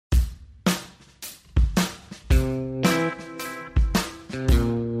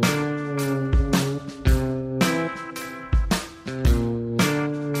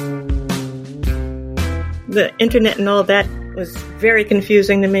the internet and all that was very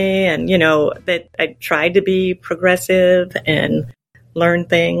confusing to me. And, that I tried to be progressive and learn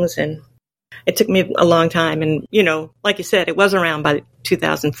things. And it took me a long time. And, like you said, it was around by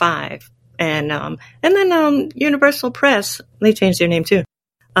 2005. And then Universal Press, they changed their name too,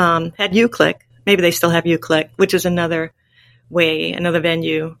 had UClick. Maybe they still have UClick, which is another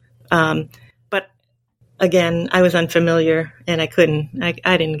venue. But again, I was unfamiliar and I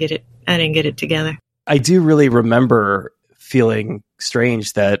didn't get it together. I do really remember feeling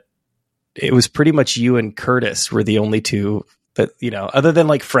strange that it was pretty much you and Curtis were the only two that, other than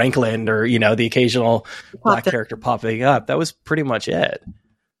like Franklin or, the occasional black character popping up. That was pretty much it.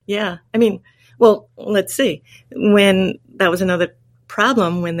 Yeah. I mean, well, let's see. When that was another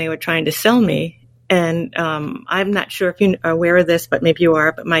problem when they were trying to sell me. And I'm not sure if you are aware of this, but maybe you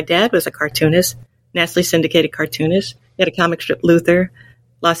are. But my dad was a cartoonist, nationally syndicated cartoonist. He had a comic strip, Luther,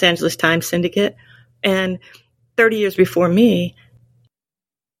 Los Angeles Times Syndicate. And 30 years before me,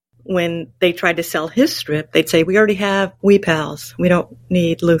 when they tried to sell his strip, they'd say, we already have Wee Pals. We don't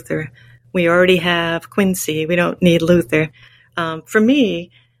need Luther. We already have Quincy. We don't need Luther. For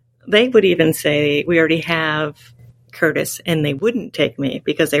me, they would even say, we already have Curtis, and they wouldn't take me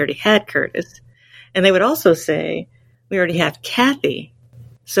because they already had Curtis. And they would also say, we already have Kathy,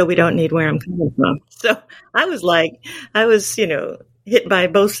 so we don't need Where I'm Coming From. So I was, hit by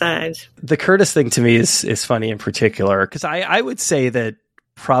both sides. The Curtis thing to me is funny in particular, because I would say that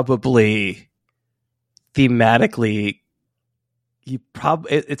probably thematically,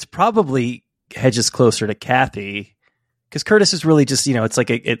 it's probably hedges closer to Kathy, because Curtis is really just, it's like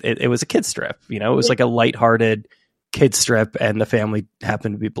it was a kid strip, it was like a lighthearted kid strip, and the family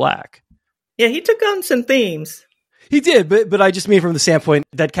happened to be black. Yeah, he took on some themes. He did, but I just mean from the standpoint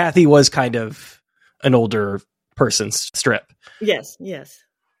that Kathy was kind of an older person's strip. Yes,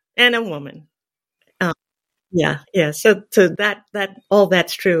 and a woman. Yeah. So that all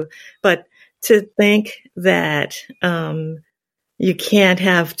that's true, but to think that you can't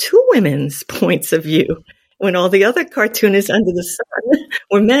have two women's points of view when all the other cartoonists under the sun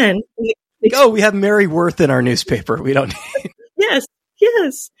were men. We have Mary Worth in our newspaper. We don't need. Yes.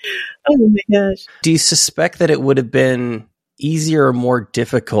 Oh my gosh. Do you suspect that it would have been easier or more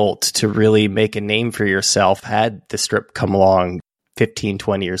difficult to really make a name for yourself had the strip come along 15,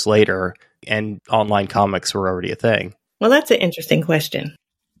 20 years later and online comics were already a thing? Well, that's an interesting question.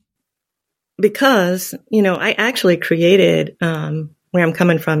 Because, I actually created Where I'm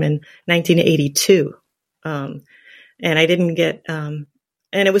Coming From in 1982. And I didn't get, and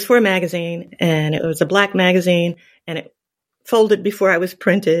it was for a magazine, and it was a black magazine, and it folded before I was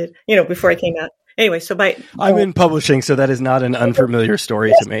printed, before I came out. Anyway, so I'm in publishing, so that is not an unfamiliar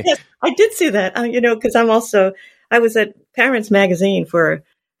story to me. Yes, I did see that, because I was at Parents Magazine for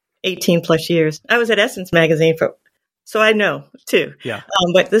 18 plus years. I was at Essence Magazine so I know too. Yeah.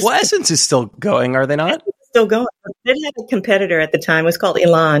 But Essence is still going, are they not? Still going. They had a competitor at the time. It was called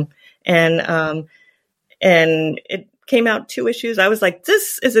Elan, and it came out 2 issues. I was like,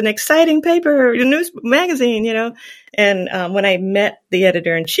 this is an exciting paper, news magazine, And when I met the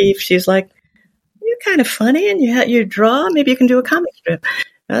editor in chief, she's like, you're kind of funny, and you draw. Maybe you can do a comic strip.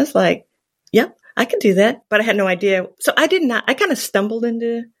 And I was like, yep, I can do that. But I had no idea. So I kind of stumbled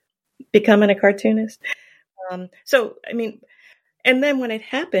into becoming a cartoonist. And then when it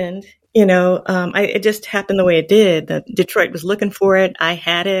happened, it just happened the way it did. That Detroit was looking for it. I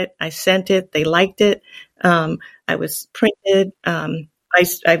had it. I sent it. They liked it. I was printed.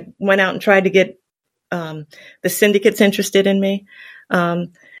 I went out and tried to get the syndicates interested in me.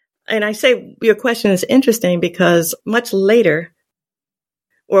 And I say your question is interesting because much later,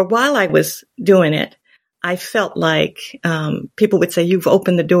 or while I was doing it, I felt like people would say, you've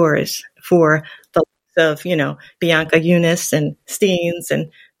opened the doors for the likes of, Bianca Eunice and Steens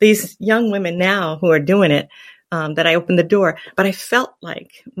and these young women now who are doing it, that I opened the door. But I felt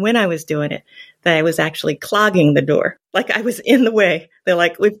like when I was doing it, that I was actually clogging the door. Like I was in the way. They're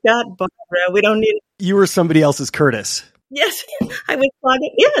like, we've got Barbara. We don't need it. You were somebody else's Curtis. Yes, I was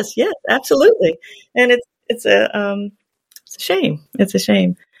clogging. Yes, absolutely. And it's a shame. It's a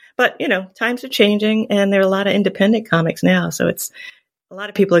shame. But, times are changing and there are a lot of independent comics now. So a lot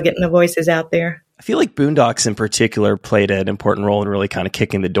of people are getting the voices out there. I feel like Boondocks in particular played an important role in really kind of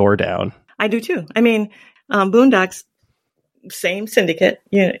kicking the door down. I do too. I mean, Boondocks, same syndicate,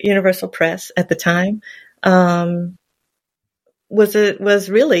 Universal Press at the time, was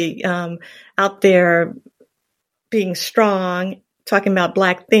really out there being strong, talking about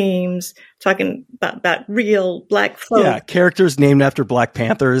black themes, talking about real black folk. Yeah, characters named after Black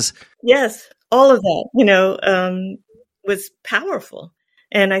Panthers. Yes, all of that, was powerful.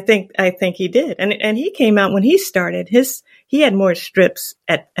 And I think he did. And he came out when he started he had more strips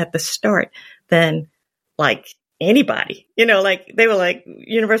at the start than like anybody, like they were like,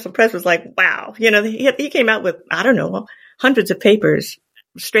 Universal Press was like, wow, he came out with, I don't know, hundreds of papers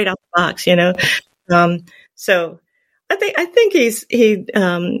straight out the box, so I think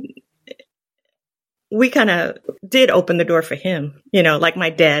we kind of did open the door for him, like my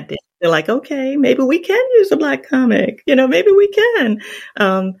dad did. They're like, okay, maybe we can use a Black comic, maybe we can.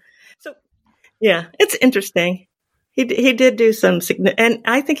 So yeah, it's interesting. He did do some, and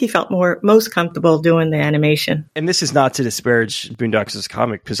I think he felt most comfortable doing the animation. And this is not to disparage Boondocks'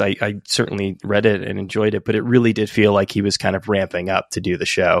 comic, because I certainly read it and enjoyed it, but it really did feel like he was kind of ramping up to do the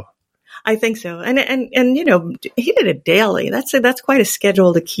show. I think so. And he did it daily. That's quite a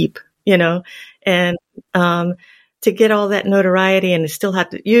schedule to keep, and to get all that notoriety and still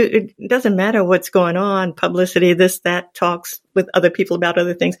have to, it doesn't matter what's going on, publicity, this, that, talks with other people about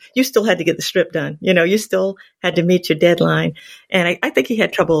other things. You still had to get the strip done. You still had to meet your deadline. And I think he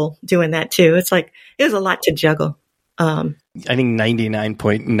had trouble doing that too. It's like, it was a lot to juggle. I think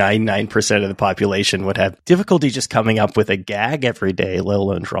 99.99% of the population would have difficulty just coming up with a gag every day, let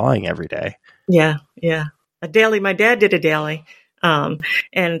alone drawing every day. Yeah. Yeah. A daily, my dad did a daily.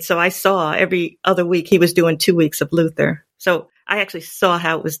 And so I saw every other week he was doing 2 weeks of Luther. So I actually saw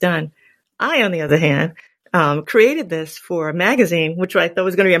how it was done. I, on the other hand, created this for a magazine, which I thought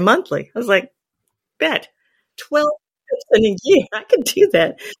was going to be a monthly. I was like, bet 12 in a year. I could do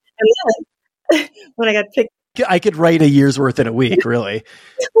that. And then when I got picked, I could write a year's worth in a week, really.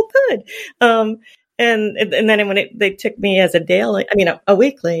 Well, good. And then when they took me as a daily, a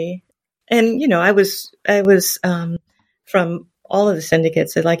weekly, and I was from all of the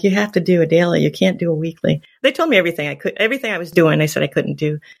syndicates said, like, you have to do a daily. You can't do a weekly. They told me everything I was doing. They said I couldn't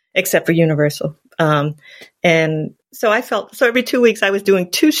do except for Universal. And so so every 2 weeks I was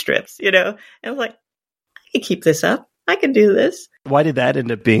doing 2 strips, and I was like, I can keep this up. I can do this. Why did that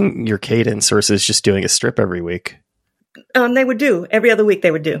end up being your cadence versus just doing a strip every week? They would do every other week.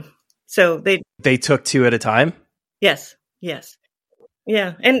 They would do. So they took 2 at a time. Yes.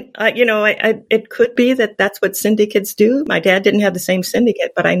 Yeah. And, it could be that that's what syndicates do. My dad didn't have the same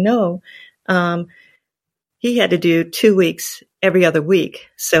syndicate, but I know he had to do 2 weeks every other week.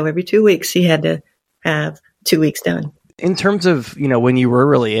 So every 2 weeks he had to have 2 weeks done. In terms of, when you were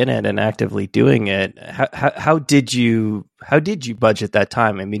really in it and actively doing it, how did you budget that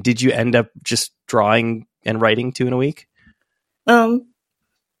time? I mean, did you end up just drawing and writing 2 in a week?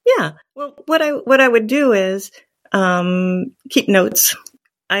 Yeah. Well, what I would do is keep notes.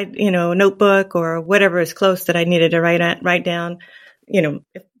 Notebook or whatever is close that I needed to write down.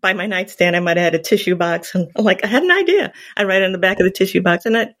 If by my nightstand I might have had a tissue box, and I'm like, I had an idea. I write it in the back of the tissue box,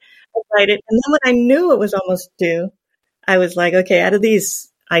 and I write it. And then when I knew it was almost due, I was like, okay, out of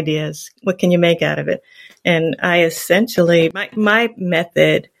these ideas, what can you make out of it? And I essentially, my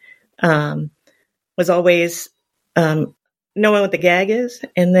method was always knowing what the gag is,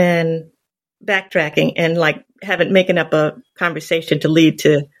 and then backtracking and like making up a conversation to lead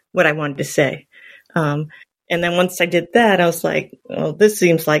to what I wanted to say. And then once I did that, I was like, well, this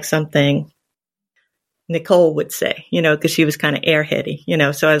seems like something Nicole would say, because she was kind of airheady,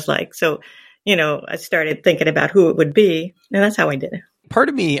 so I was like, I started thinking about who it would be, and that's how I did it. Part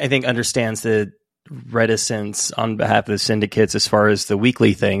of me, I think, understands the reticence on behalf of the syndicates as far as the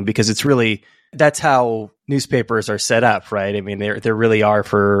weekly thing, because it's really, that's how newspapers are set up, right? I mean, there really are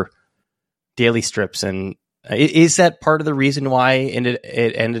for daily strips. And is that part of the reason why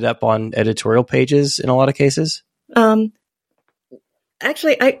it ended up on editorial pages in a lot of cases?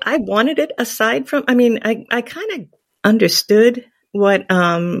 Actually, I wanted it aside from, I kind of understood what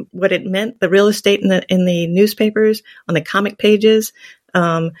it meant, the real estate in the newspapers on the comic pages.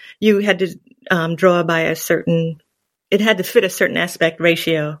 You had to draw by it had to fit a certain aspect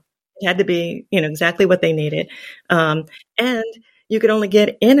ratio. It had to be, exactly what they needed. And you could only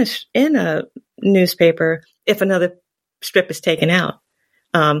get in a newspaper if another strip is taken out.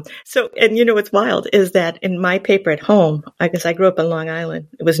 And what's wild is that in my paper at home, I guess I grew up in Long Island,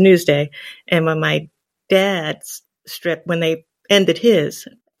 it was Newsday. And when my dad's strip, when they ended his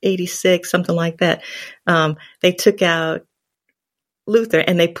 86, something like that, they took out Luther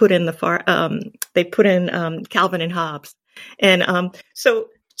and they put in Calvin and Hobbes. And so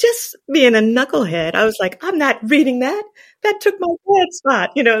just being a knucklehead, I was like, I'm not reading that. That took my dad's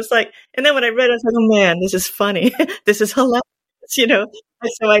spot. It's like, and then when I read it, I was like, oh man, this is funny. This is hilarious, So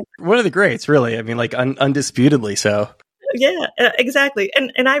one of the greats, really. I mean, like undisputedly so. Yeah, exactly.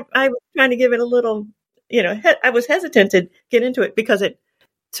 And I was trying to give it a little, I was hesitant to get into it because it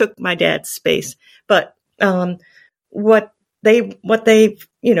took my dad's space. But what they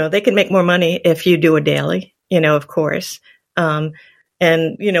can make more money if you do a daily, of course. And,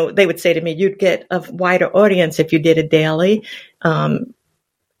 they would say to me, you'd get a wider audience if you did a daily.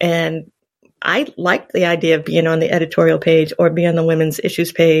 And I liked the idea of being on the editorial page or being on the women's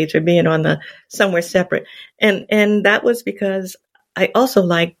issues page or being on the somewhere separate. And that was because I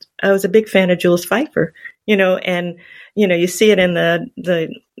was a big fan of Jules Pfeiffer, and, you see it in the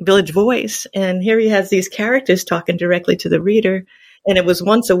Village Voice, and here he has these characters talking directly to the reader, and it was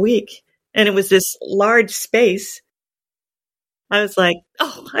once a week, and it was this large space. I was like,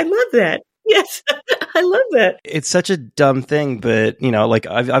 oh, I love that. Yes, I love that. It's such a dumb thing, but,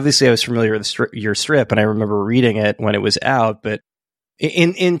 obviously I was familiar with your strip, and I remember reading it when it was out, but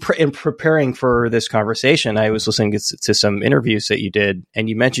in preparing for this conversation, I was listening to some interviews that you did, and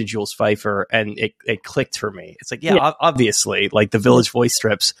you mentioned Jules Pfeiffer, and it clicked for me. It's like, yeah. Obviously, like the Village Voice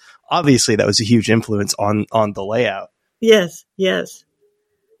strips, obviously that was a huge influence on the layout. Yes,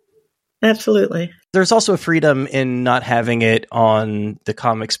 absolutely. There's also a freedom in not having it on the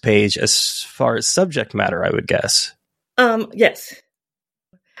comics page as far as subject matter, I would guess. Yes.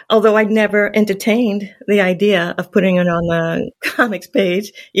 Although I never entertained the idea of putting it on the comics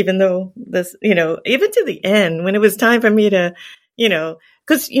page, even though this, even to the end, when it was time for me to,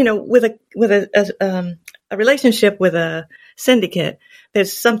 because, with a relationship with a syndicate,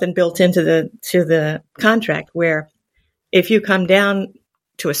 there's something built into the contract where if you come down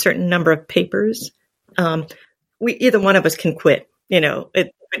to a certain number of papers, either one of us can quit,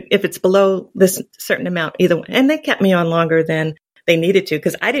 if it's below this certain amount, either one. And they kept me on longer than they needed to,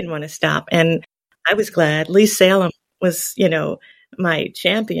 because I didn't want to stop. And I was glad. Lee Salem was, my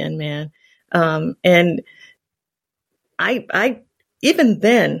champion, man. And I even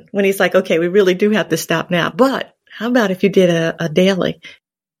then, when he's like, okay, we really do have to stop now, but how about if you did a daily?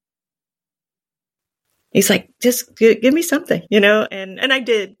 He's like, just give me something, and I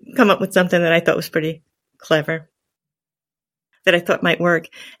did come up with something that I thought was pretty clever, that I thought might work.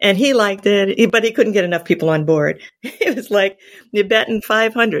 And he liked it, but he couldn't get enough people on board. It was like, you're betting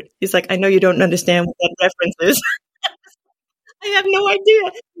 500. He's like, I know you don't understand what that reference is. I have no idea.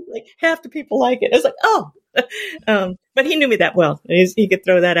 Like, half the people like it. I was like, oh. But he knew me that well. He could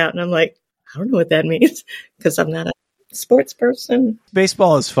throw that out. And I'm like, I don't know what that means, because I'm not a sports person.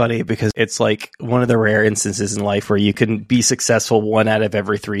 Baseball is funny because it's like one of the rare instances in life where you can be successful 1 out of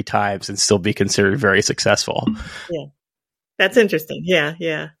every 3 times and still be considered very successful. Yeah. That's interesting.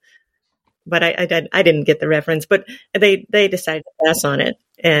 Yeah. But I didn't get the reference, but they decided to pass on it.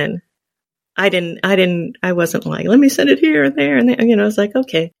 And I wasn't like, let me send it here and there. And I was like,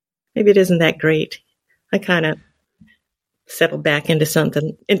 okay, maybe it isn't that great. I kind of settled back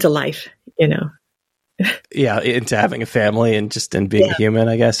into life, Yeah. Into having a family and being a human,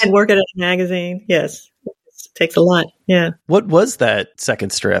 I guess. And working at a magazine. Yes. It takes a lot. Yeah. What was that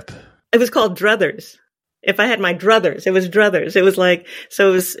second strip? It was called Druthers. If I had my druthers, it was Druthers. It was like,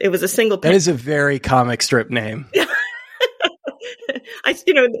 so it was a single. That is a very comic strip name. I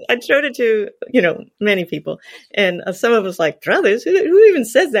showed it to, many people, and some of us like, Druthers? Who even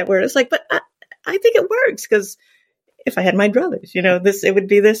says that word? It's like, but I think it works, because if I had my druthers, it would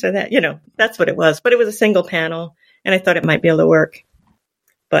be this or that, that's what it was. But it was a single panel, and I thought it might be able to work,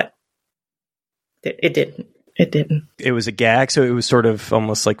 but it didn't. It didn't. It was a gag, so it was sort of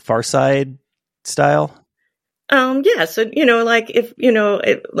almost like Far Side style. Yeah. So, like if,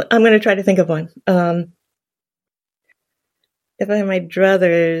 I'm going to try to think of one. If I had my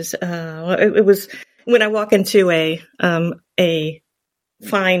druthers, it was when I walk into a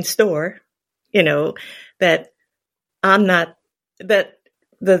fine store, that I'm not, that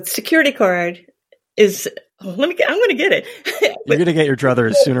the security card is, I'm going to get it. You're going to get your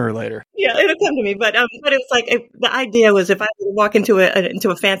druthers sooner or later. Yeah, it'll come to me. But it was like, the idea was if I walk into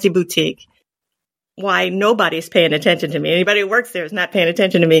a fancy boutique, why nobody's paying attention to me. Anybody who works there is not paying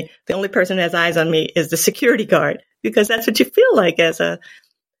attention to me. The only person who has eyes on me is the security guard, because that's what you feel like as a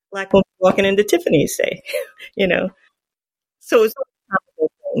Black woman walking into Tiffany's, say, So it's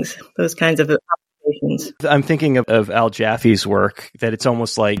those kinds of observations. I'm thinking of Al Jaffe's work, that it's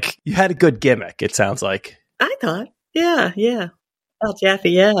almost like you had a good gimmick, it sounds like. I thought, yeah. Al Jaffe,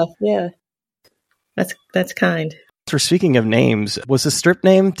 yeah. That's kind. So speaking of names, was the strip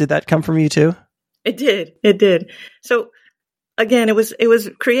name, did that come from you too? It did. So again, it was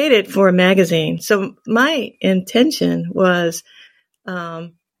created for a magazine. So my intention was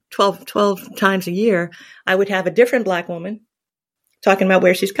 12 times a year, I would have a different Black woman talking about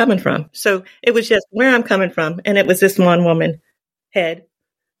where she's coming from. So it was just where I'm coming from. And it was this one woman head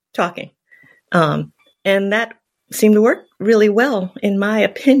talking. And that seemed to work really well, in my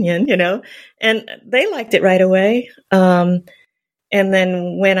opinion, and they liked it right away. And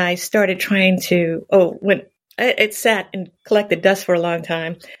then when I started when it sat and collected dust for a long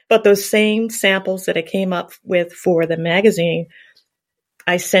time, but those same samples that I came up with for the magazine,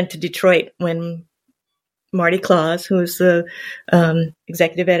 I sent to Detroit when Marty Claus, who's the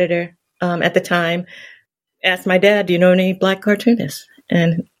executive editor at the time, asked my dad, "Do you know any black cartoonists?"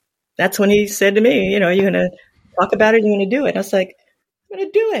 And that's when he said to me, "Are you going to talk about it? Are you going to do it?" And I was like, "I'm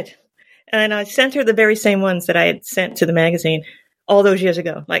going to do it." And I sent her the very same ones that I had sent to the magazine all those years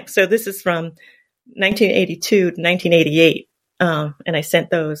ago. So this is from 1982 to 1988. And I sent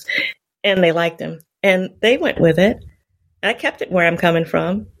those, and they liked them, and they went with it. I kept it where I'm coming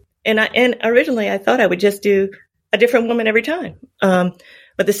from. And originally I thought I would just do a different woman every time.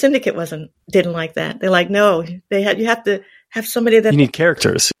 But the syndicate didn't like that. They're like, no, you have to have somebody that you need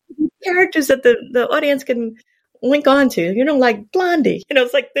characters that the audience can link on to, like Blondie,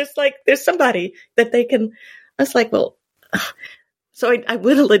 it's there's somebody that they can. I was like, well, so I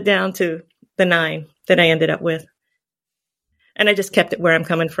whittled it down to the 9 that I ended up with. And I just kept it where I'm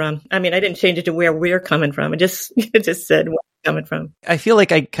coming from. I mean, I didn't change it to where we're coming from. It just said where I'm coming from. I feel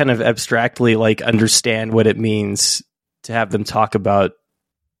like I kind of abstractly understand what it means to have them talk about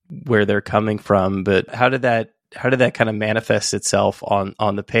where they're coming from, but how did that kind of manifest itself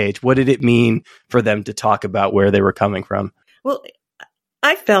on the page? What did it mean for them to talk about where they were coming from? Well,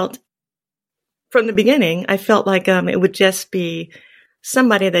 I felt from the beginning, like it would just be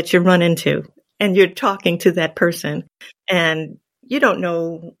somebody that you run into and you're talking to that person and you don't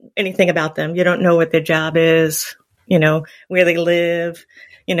know anything about them. You don't know what their job is, where they live,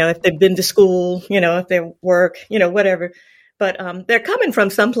 if they've been to school, if they work, whatever. But they're coming from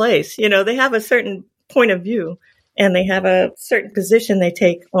someplace, they have a certain point of view and they have a certain position they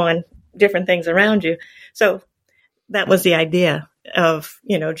take on different things around you. So that was the idea of,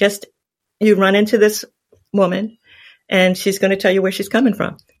 just you run into this woman and she's going to tell you where she's coming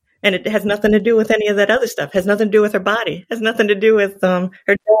from. And it has nothing to do with any of that other stuff. It has nothing to do with her body. It has nothing to do with her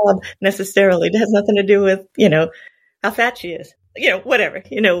job necessarily. It has nothing to do with, how fat she is, whatever,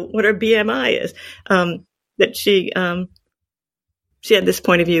 what her BMI is, that she had this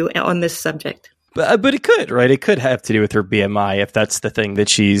point of view on this subject. But it could, right? It could have to do with her BMI if that's the thing that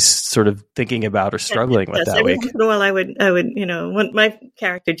she's sort of thinking about or struggling with that week. Every once in a while, I would, my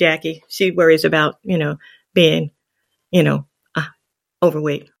character, Jackie, she worries about, being,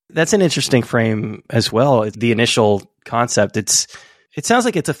 overweight. That's an interesting frame as well. The initial concept, it sounds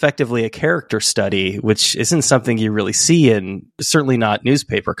like it's effectively a character study, which isn't something you really see in, certainly not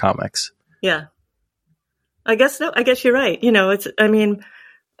newspaper comics. Yeah. I guess you're right. I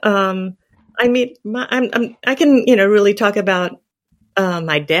can, really talk about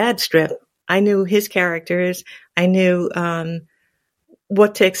my dad's strip. I knew his characters. I knew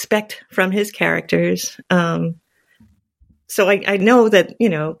what to expect from his characters. So I know that,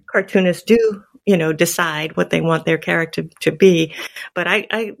 cartoonists do, decide what they want their character to be. But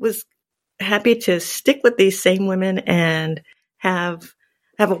I was happy to stick with these same women and have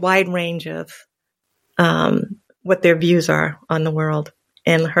a wide range of what their views are on the world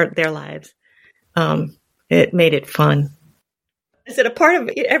and their lives. It made it fun. I said a part of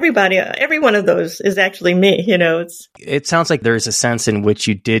everybody, every one of those is actually me, It sounds like there's a sense in which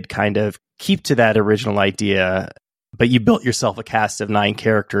you did kind of keep to that original idea, but you built yourself a cast of 9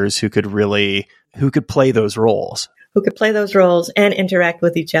 characters who could play those roles. Who could play those roles and interact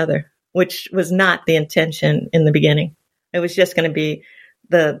with each other, which was not the intention in the beginning. It was just going to be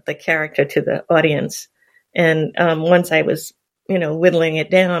the character to the audience. And once I was, whittling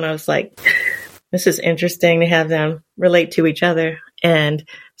it down, I was like, this is interesting to have them relate to each other. And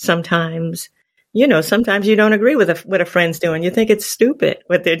sometimes you don't agree with what a friend's doing. You think it's stupid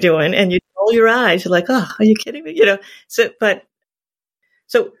what they're doing and you roll your eyes. You're like, oh, are you kidding me? So that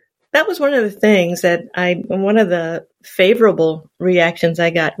was one of the things that one of the favorable reactions I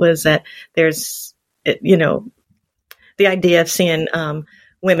got was that there's, the idea of seeing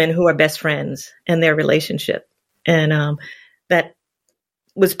women who are best friends and their relationship. And that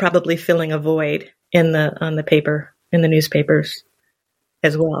was probably filling a void on the paper, in the newspapers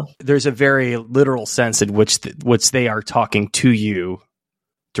as well. There's a very literal sense in which they are talking to you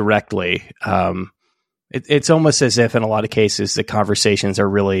directly. It's almost as if in a lot of cases the conversations are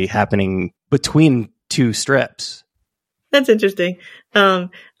really happening between 2 strips. That's interesting.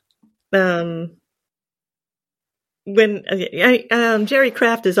 When Jerry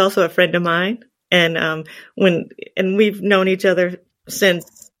Kraft is also a friend of mine, and we've known each other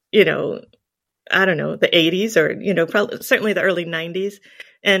since I don't know, the 80s or probably certainly the early 90s,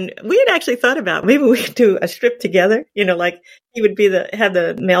 And we had actually thought about maybe we could do a strip together, like he would have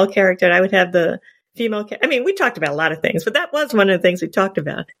the male character and I would have the female character. I mean, we talked about a lot of things, but that was one of the things we talked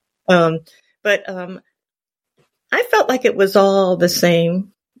about. But I felt like it was all the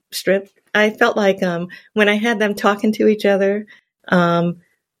same strip. I felt like when I had them talking to each other,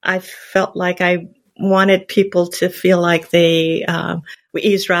 I felt like I wanted people to feel like they were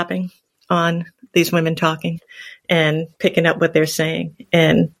eavesdropping on these women talking and picking up what they're saying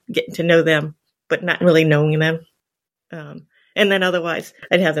and getting to know them, but not really knowing them. And then otherwise,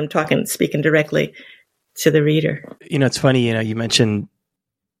 I'd have them speaking directly to the reader. It's funny, you mentioned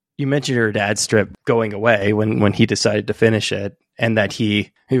your dad's strip going away when he decided to finish it, and that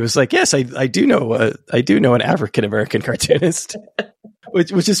he was like, yes, I do know an African American cartoonist,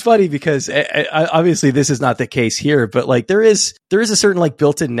 which is funny because obviously this is not the case here, but like there is a certain like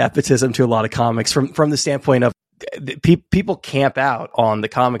built-in nepotism to a lot of comics from the standpoint of people camp out on the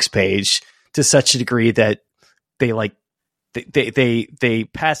comics page to such a degree that they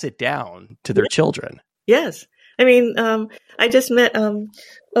pass it down to their children. Yes. I mean, I just met, oh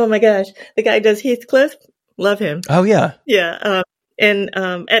my gosh, the guy who does Heathcliff. Love him. Oh yeah. Yeah. And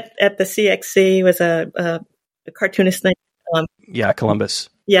at the CXC was a cartoonist thing. Columbus.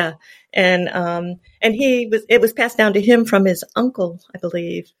 Yeah. And it was passed down to him from his uncle, I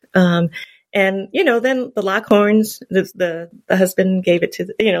believe. And, then the Lockhorns, the husband gave it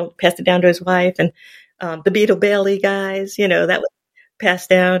to, passed it down to his wife, and the Beetle Bailey guys, that was passed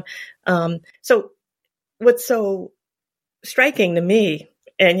down. So what's so striking to me,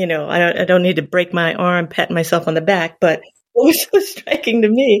 and, I don't need to break my arm, patting myself on the back, but what was so striking to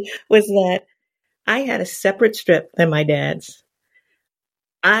me was that I had a separate strip than my dad's.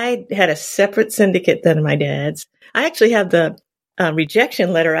 I had a separate syndicate than my dad's. I actually have the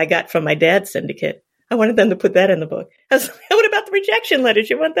rejection letter I got from my dad's syndicate. I wanted them to put that in the book. I was like, what about the rejection letters?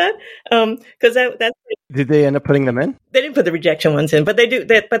 You want that? Because that's. Did they end up putting them in? They didn't put the rejection ones in, but they do.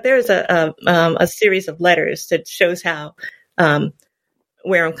 But there's a series of letters that shows how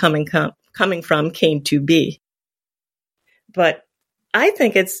where I'm coming from came to be. But I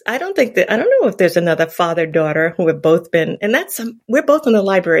don't know if there's another father-daughter who have both been, and we're both in the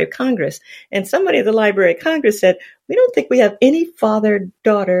Library of Congress. And somebody at the Library of Congress said, we don't think we have any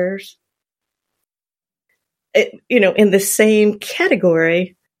father-daughters, in the same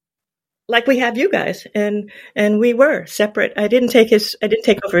category like we have you guys. And we were separate. I didn't take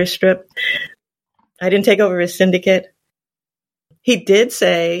over his strip. I didn't take over his syndicate. He did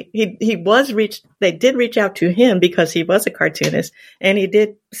say they did reach out to him because he was a cartoonist. And he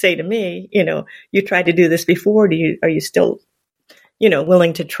did say to me, you tried to do this before. Are you still,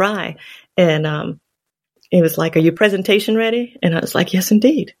 willing to try? And, he was like, are you presentation ready? And I was like, yes,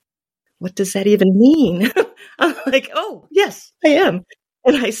 indeed. What does that even mean? I'm like, oh, yes, I am.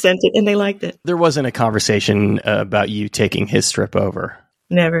 And I sent it and they liked it. There wasn't a conversation about you taking his strip over.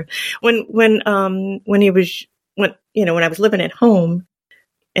 Never. When I was living at home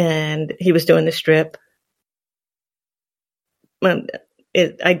and he was doing the strip,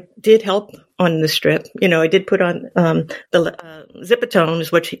 I did help on the strip. I did put on the Zipatone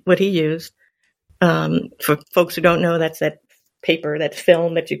is what he used. For folks who don't know, that's that paper, that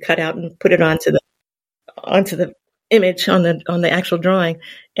film that you cut out and put it onto the image on the actual drawing.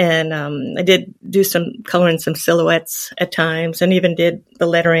 And I did do some coloring, some silhouettes at times, and even did the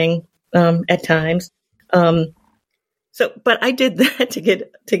lettering at times. But I did that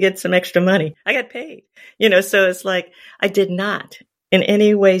to get some extra money. I got paid, so it's like I did not in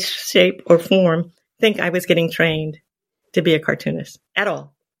any way, shape, or form think I was getting trained to be a cartoonist at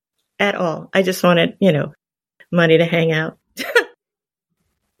all. I just wanted, money to hang out.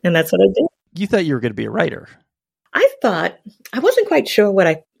 And that's what I did. You thought you were going to be a writer. I wasn't quite sure what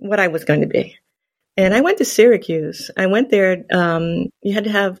I was going to be. And I went to Syracuse. I went there. You had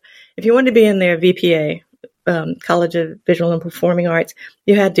to have, if you wanted to be in their VPA, College of Visual and Performing Arts,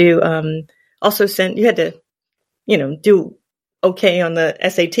 you had to do okay on the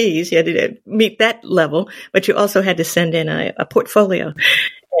SATs. You had to meet that level, but you also had to send in a portfolio.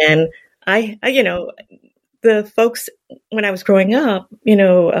 And I the folks, when I was growing up,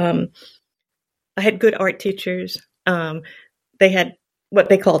 I had good art teachers. They had what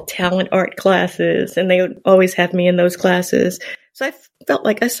they call talent art classes, and they would always have me in those classes. So I felt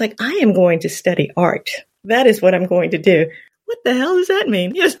like, I am going to study art. That is what I'm going to do. What the hell does that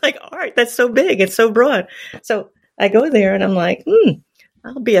mean? It's like art. That's so big. It's so broad. So I go there and I'm like,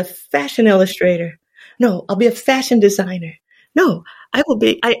 I'll be a fashion illustrator. No, I'll be a fashion designer. No, I'll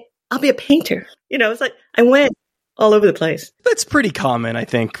be a painter. It's like I went all over the place. That's pretty common, I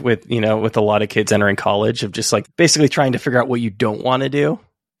think, with a lot of kids entering college, of just like basically trying to figure out what you don't want to do.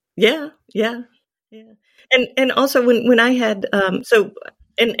 Yeah, yeah, yeah. And also when I had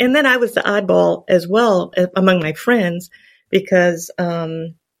and then I was the oddball as well among my friends because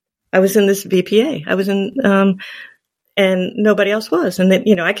I was in this VPA. I was in and nobody else was. And then,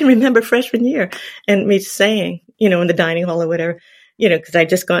 I can remember freshman year and me saying, in the dining hall or whatever, because I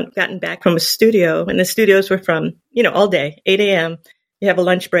just gotten back from a studio, and the studios were from, all day, 8 a.m. You have a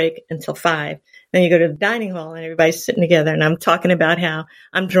lunch break until 5. Then you go to the dining hall and everybody's sitting together, and I'm talking about how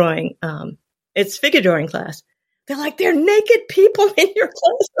I'm drawing. It's figure drawing class. They're like, there are naked people in your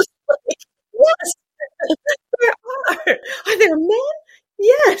class. Like, yes, there are. Are there men?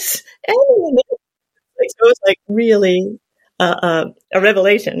 Yes. Everyone. So it was like really a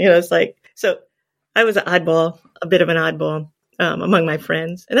revelation. It's like, so I was an oddball, a bit of an oddball among my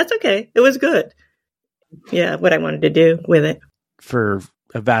friends, and that's okay. It was good. Yeah, what I wanted to do with it. For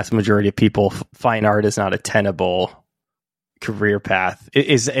a vast majority of people, fine art is not a tenable career path.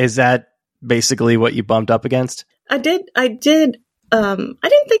 Is that basically what you bumped up against? I did. I didn't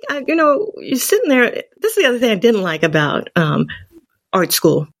think, you're sitting there. This is the other thing I didn't like about art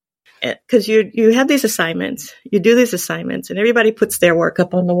school. Because you have these assignments, you do these assignments, and everybody puts their work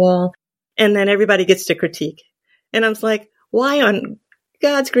up on the wall, and then everybody gets to critique. And I was like, why on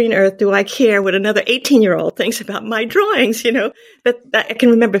God's green earth do I care what another 18-year-old thinks about my drawings? That I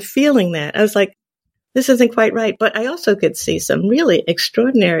can remember feeling that. I was like, this isn't quite right. But I also could see some really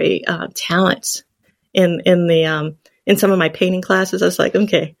extraordinary talents in some of my painting classes. I was like,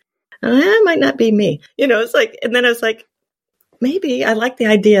 okay, that might not be me. It's like, and then I was like, maybe I like the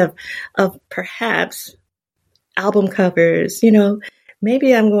idea of perhaps album covers,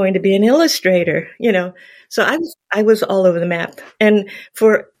 maybe I'm going to be an illustrator, So I was all over the map. And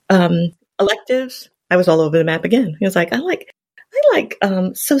for electives, I was all over the map again. It was like, I like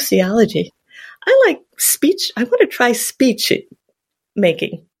sociology. I like speech. I want to try speech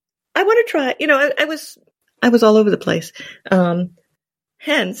making. I want to try, I was all over the place.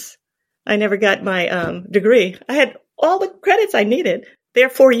 Hence, I never got my degree. I had all the credits I needed. There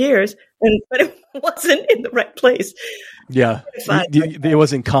 4 years, but it wasn't in the right place. Yeah, it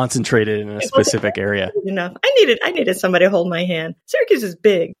wasn't concentrated in a specific area enough. I needed somebody to hold my hand. Syracuse is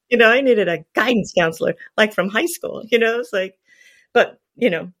big, I needed a guidance counselor, like from high school. It's like, but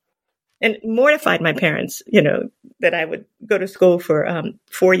and mortified my parents, that I would go to school for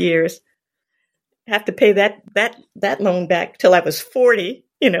 4 years, have to pay that loan back till I was 40,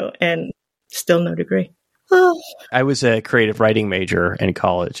 and still no degree. I was a creative writing major in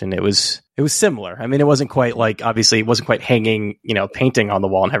college, and it was similar. I mean, it wasn't quite like, obviously it wasn't quite hanging, painting on the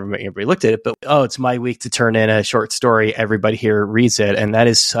wall and everybody looked at it, but it's my week to turn in a short story. Everybody here reads it. And that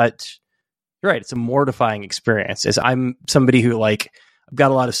is you're right. It's a mortifying experience. As I'm somebody who I've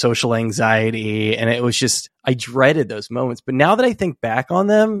got a lot of social anxiety, and it was just, I dreaded those moments. But now that I think back on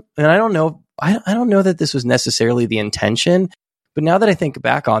them, and I don't know that this was necessarily the intention, but now that I think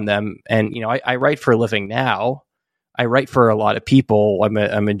back on them, and I write for a living now, I write for a lot of people. I'm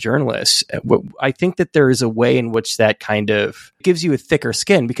a journalist. I think that there is a way in which that kind of gives you a thicker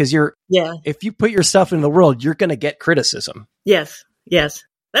skin, because if you put yourself in the world, you're going to get criticism. Yes,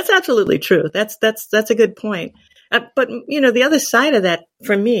 that's absolutely true. That's a good point. But the other side of that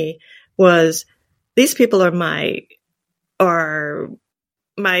for me was these people are my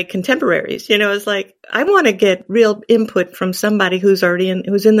contemporaries. It's like, I want to get real input from somebody who's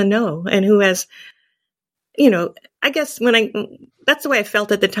who's in the know, and who has, I guess that's the way I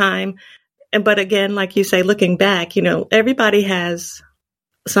felt at the time. But again, like you say, looking back, everybody has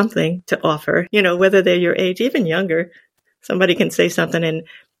something to offer, whether they're your age, even younger, somebody can say something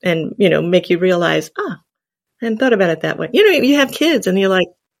and make you realize, I hadn't thought about it that way. You have kids and you're like,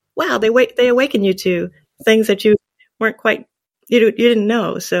 wow, they awaken you to things that you weren't quite, you didn't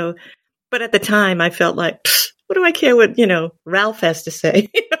know. So, but at the time I felt like, what do I care what, Ralph has to say?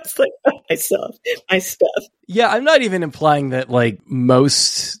 It's like, myself, my stuff. Yeah. I'm not even implying that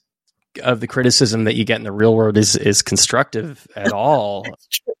most of the criticism that you get in the real world is constructive at all. That's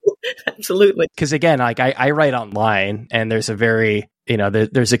true. Absolutely. Because again, I write online, and there's a very,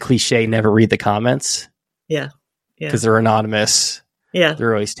 there's a cliche, never read the comments. Yeah. Because they're anonymous. Yeah.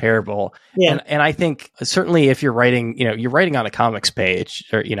 They're always terrible. Yeah. And I think certainly if you're writing, you're writing on a comics page,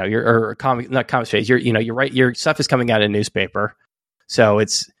 or, not comics page, your stuff is coming out in a newspaper. So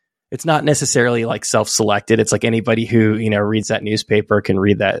it's not necessarily like self-selected. It's like anybody who, reads that newspaper can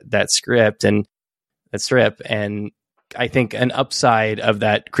read that script and that strip. And I think an upside of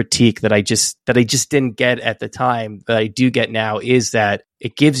that critique that I just didn't get at the time, that I do get now, is that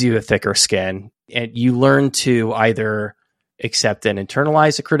it gives you a thicker skin, and you learn to either accept and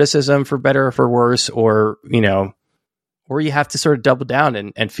internalize a criticism for better or for worse, or or you have to sort of double down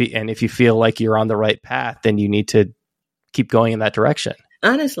and if you feel like you're on the right path, then you need to keep going in that direction.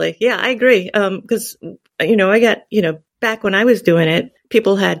 Honestly, yeah, I agree. Because, I got, back when I was doing it,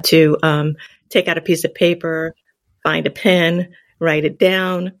 people had to take out a piece of paper, find a pen, write it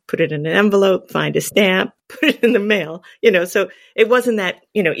down, put it in an envelope, find a stamp, put it in the mail, so it wasn't that,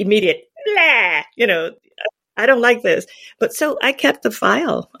 immediate, blah, I don't like this. But so I kept the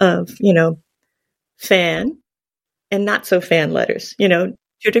file of, fan and not so fan letters,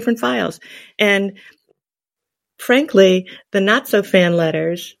 two different files. And frankly, the not so fan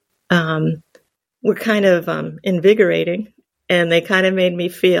letters were kind of invigorating, and they kind of made me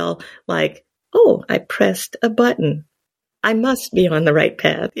feel like, oh, I pressed a button. I must be on the right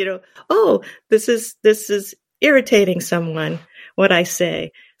path. Oh, this is irritating someone, what I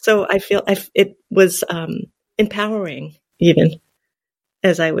say. So I feel it was empowering even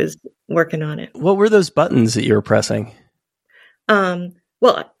as I was working on it. What were those buttons that you were pressing?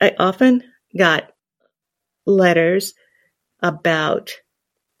 Well, I often got letters about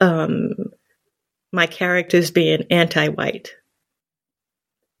my characters being anti-white.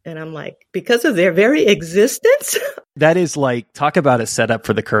 And I'm like, because of their very existence? That is like, talk about a setup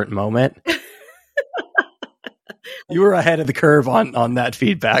for the current moment. You were ahead of the curve on that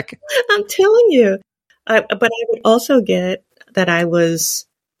feedback. I'm telling you. But I would also get that I was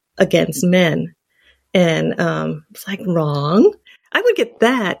against men. And it's like, wrong. I would get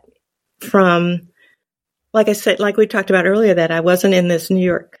that from, like I said, like we talked about earlier, that I wasn't in this New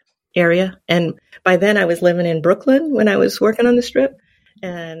York area. And by then I was living in Brooklyn when I was working on the Strip,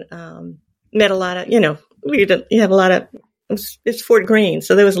 and met a lot of, you have a lot of, it's Fort Greene.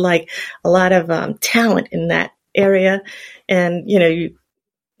 So there was like a lot of talent in that area. And, you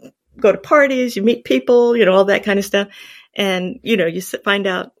go to parties, you meet people, all that kind of stuff. And, you find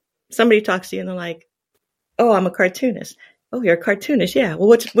out somebody talks to you and they're like, oh, I'm a cartoonist. Oh, you're a cartoonist. Yeah.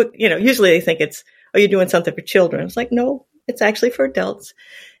 Well, what, usually they think it's, oh, you're doing something for children. It's like, no, it's actually for adults.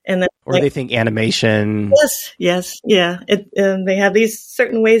 And then, or they think animation. Yes. Yeah. They have these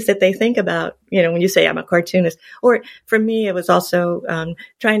certain ways that they think about, when you say I'm a cartoonist. Or for me, it was also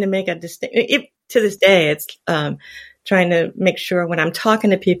trying to make a distinction. To this day, it's trying to make sure when I'm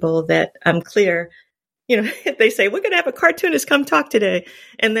talking to people that I'm clear. If they say, we're going to have a cartoonist come talk today.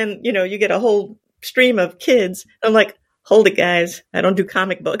 And then, you get a whole stream of kids. I'm like, hold it, guys. I don't do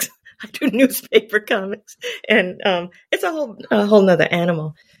comic books. I do newspaper comics. And it's a whole nother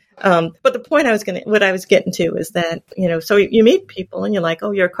animal. But the point what I was getting to is that, so you meet people and you're like,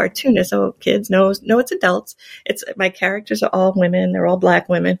 oh, you're a cartoonist. Oh, kids. No, it's adults. My characters are all women. They're all Black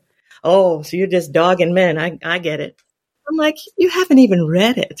women. Oh, so you're just dogging men. I get it. I'm like, you haven't even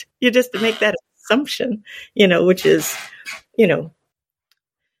read it. You just make that assumption, which is,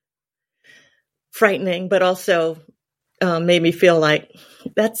 frightening, but also made me feel like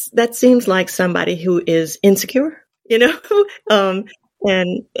that seems like somebody who is insecure, and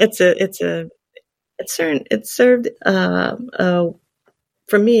it served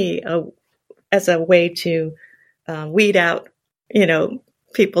for me as a way to weed out,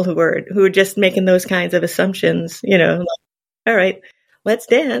 people who are just making those kinds of assumptions, like, all right, let's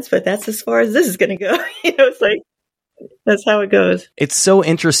dance, but that's as far as this is going to go. It's like, that's how it goes. It's so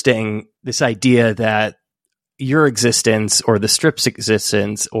interesting, this idea that your existence or the Strip's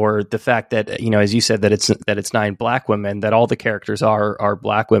existence, or the fact that, as you said, that it's 9 Black women, that all the characters are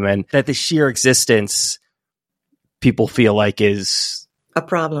Black women, that the sheer existence people feel like is a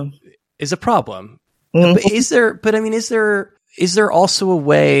problem. Mm-hmm. Is there also a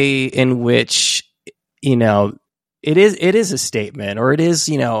way in which, it is a statement, or it is,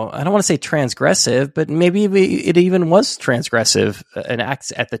 I don't want to say transgressive, but maybe it even was transgressive, an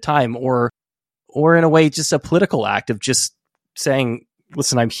act at the time, or in a way just a political act of just saying,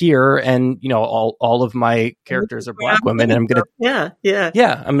 listen, I'm here, and all of my characters are Black women, and I'm gonna I'm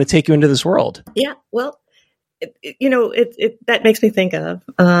gonna take you into this world. Yeah, well, that makes me think of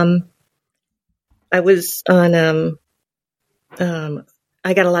I was on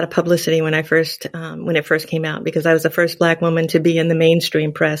I got a lot of publicity when it first came out, because I was the first Black woman to be in the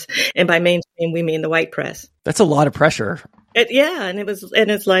mainstream press. And by mainstream, we mean the white press. That's a lot of pressure. And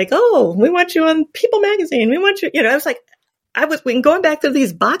it's like, oh, we want you on People magazine. We want you, I was like, going back to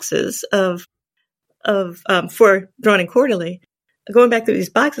these boxes of for Drawn and Quarterly, going back to these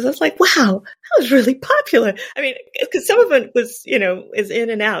boxes, I was like, wow, that was really popular. I mean, because some of it was, is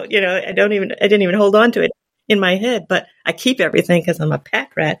in and out, I didn't even hold on to it in my head, but I keep everything because I'm a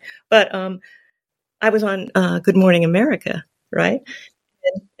pack rat. But I was on Good Morning America, right?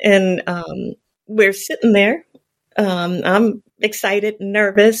 And we're sitting there. I'm excited,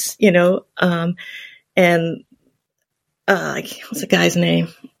 nervous, and what's the guy's name?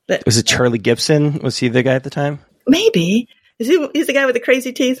 Was it Charlie Gibson? Was he the guy at the time? Maybe. He's the guy with the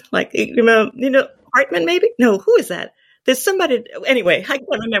crazy teeth? Like, Hartman, maybe? No, who is that? There's somebody. Anyway, I can't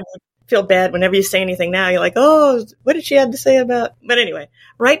remember. I feel bad whenever you say anything now. You're like, oh, what did she have to say about? But anyway,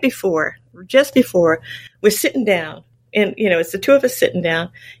 just before, we're sitting down, and it's the two of us sitting down.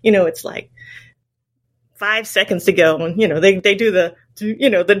 It's like 5 seconds to go, and they do the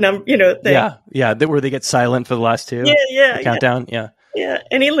number, thing. Yeah, where they get silent for the last two. Yeah, countdown. Yeah,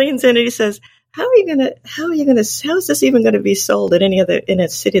 and he leans in and he says, how is this even gonna be sold at in a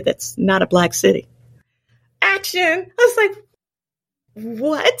city that's not a black city? Action! I was like,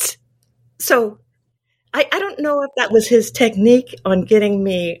 what? So I don't know if that was his technique on getting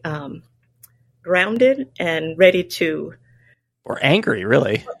me grounded and ready to, or angry,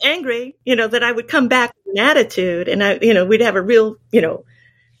 really. That I would come back with an attitude, and we'd have a real,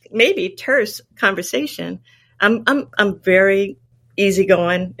 maybe terse conversation. I'm very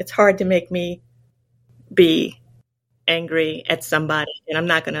easygoing. It's hard to make me be angry at somebody, and I'm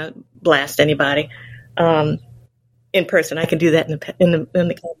not going to blast anybody in person. I can do that in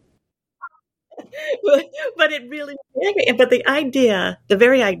the but it really made me angry. But the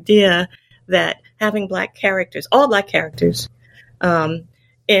very idea that having black characters, all black characters,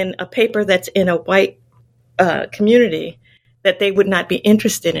 in a paper that's in a white community, that they would not be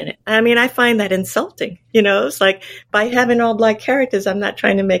interested in it. I mean, I find that insulting. It's like, by having all black characters, I'm not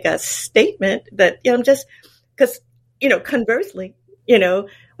trying to make a statement that, I'm just, because, conversely,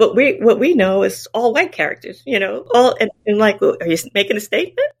 what we know is all white characters, all, and like, well, are you making a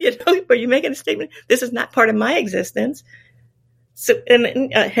statement? Are you making a statement? This is not part of my existence. So,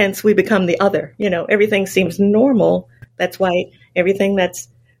 and hence we become the other, everything seems normal. That's why everything that's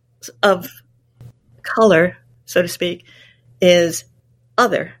of color, so to speak, is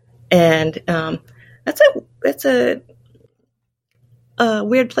other, and that's a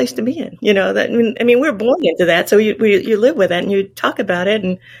weird place to be in. We're born into that, so you live with it and you talk about it,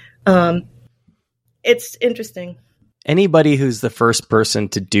 and it's interesting. Anybody who's the first person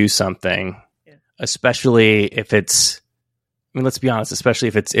to do something, especially if it's, let's be honest, especially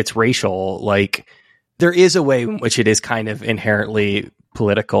if it's racial, like, there is a way in which it is kind of inherently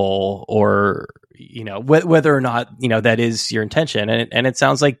political, or whether or not that is your intention, and it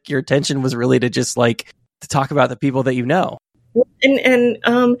sounds like your intention was really to just like to talk about the people that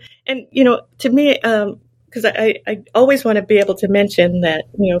and to me, because I always want to be able to mention that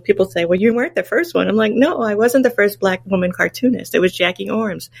people say, well, you weren't the first one. I'm like, no, I wasn't the first black woman cartoonist. It was Jackie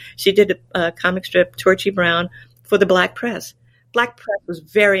Orms. She did a comic strip, Torchy Brown, for the Black press. Black press was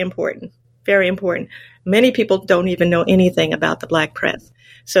very important. Very important. Many people don't even know anything about the Black press.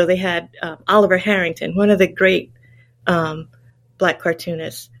 So they had Oliver Harrington, one of the great black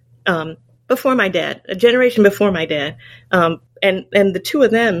cartoonists, before my dad, a generation before my dad. And the two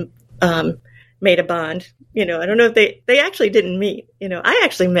of them made a bond. I don't know if they actually didn't meet. I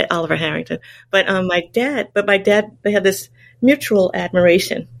actually met Oliver Harrington, but my dad, they had this mutual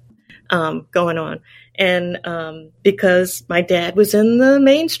admiration going on. And because my dad was in the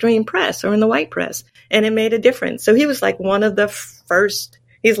mainstream press, or in the white press, and it made a difference. So he was like one of the first.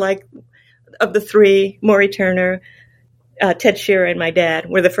 He's like, of the three, Maury Turner, Ted Shearer, and my dad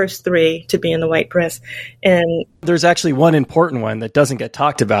were the first three to be in the white press. And there's actually one important one that doesn't get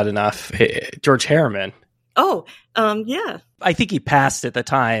talked about enough: George Harriman. Oh, yeah. I think he passed at the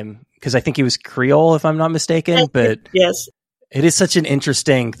time because I think he was Creole, if I'm not mistaken. But yes. It is such an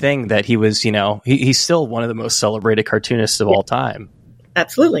interesting thing that he was, he's still one of the most celebrated cartoonists of all time.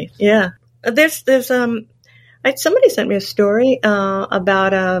 Absolutely. Yeah. There's somebody sent me a story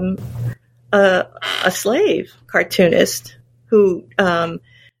about a slave cartoonist who,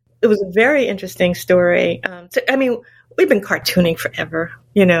 it was a very interesting story. We've been cartooning forever,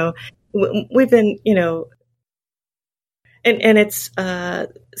 we've been, and it's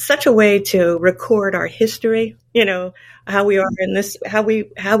such a way to record our history, how we are in this, how we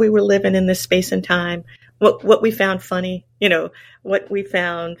were living in this space and time, what we found funny, what we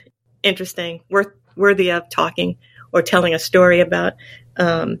found interesting, worthy of talking or telling a story about.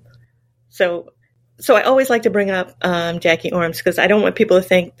 So I always like to bring up Jackie Orms, because I don't want people to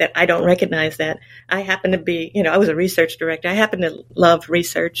think that I don't recognize that. I happen to be, I was a research director. I happen to love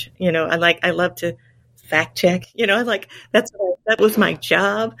research. I love to fact check. That was my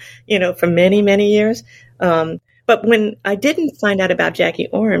job, for many, many years. But when I didn't find out about Jackie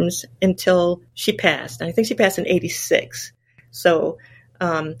Orms until she passed, I think she passed in 1986. So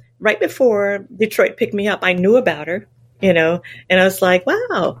right before Detroit picked me up, I knew about her, and I was like,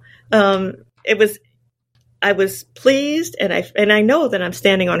 wow. I was pleased, and I know that I'm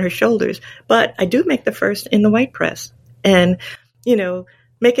standing on her shoulders, but I do make the first in the white press. And,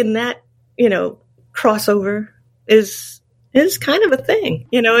 making that, crossover is kind of a thing.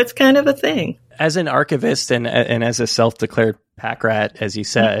 It's kind of a thing. As an archivist and as a self-declared pack rat, as you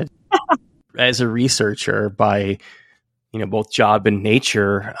said, as a researcher by, both job and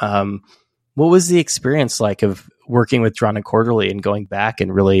nature, what was the experience like of working with Drawn and Quarterly and going back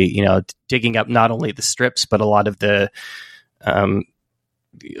and really, digging up not only the strips, but a lot of the, like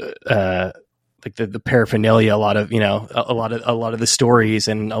the paraphernalia, a lot of the stories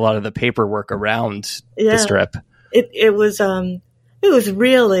and a lot of the paperwork around the strip. It was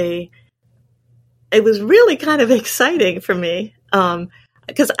really kind of exciting for me.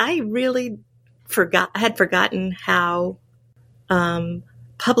 Because I really had forgotten how,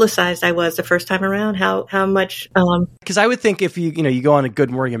 publicized I was the first time around, how much, because I would think if you go on a Good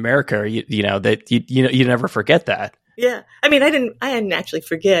Morning America, that you never forget that. Yeah. I mean, I didn't actually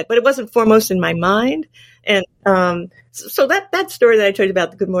forget, but it wasn't foremost in my mind. And, so that story that I told you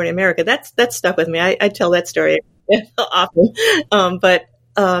about the Good Morning America, that stuck with me. I tell that story often. But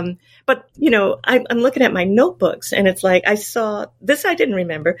I'm looking at my notebooks and it's like, I saw this, I didn't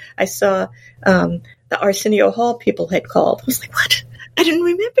remember. I saw, the Arsenio Hall people had called. I was like, what? I didn't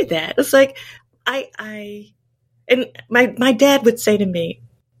remember that. It's like, and my dad would say to me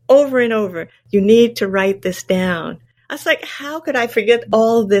over and over, you need to write this down. I was like, how could I forget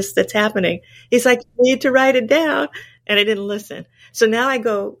all this that's happening? He's like, you need to write it down. And I didn't listen. So now I'm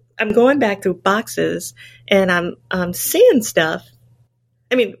going back through boxes and I'm seeing stuff.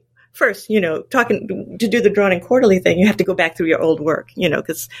 I mean, first, talking to do the Drawn and Quarterly thing, you have to go back through your old work,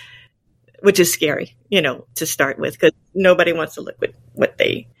 which is scary, to start with, because nobody wants to look at what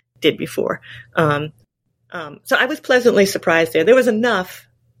they did before. So I was pleasantly surprised there. There was enough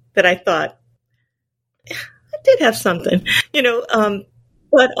that I thought, I did have something,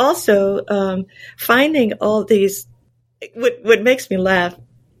 but also finding all these, what makes me laugh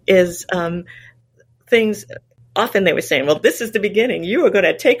is things. Often they were saying, well, this is the beginning. You were going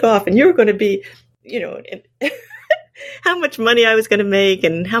to take off and you were going to be, how much money I was going to make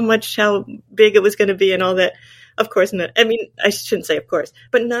and how big it was going to be and all that. Of course, not. I mean, I shouldn't say of course,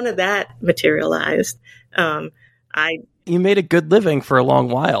 but none of that materialized. You made a good living for a long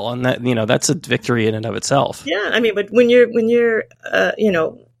while, and that, that's a victory in and of itself. Yeah. I mean, but when you're,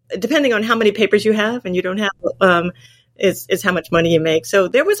 depending on how many papers you have and you don't have, is how much money you make. So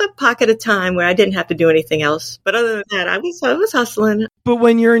there was a pocket of time where I didn't have to do anything else. But other than that, I was hustling. But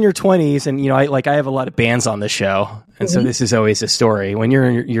when you're in your 20s, and I have a lot of bands on the show, and so this is always a story. When you're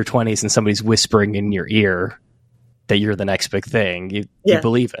in your 20s and somebody's whispering in your ear that you're the next big thing, you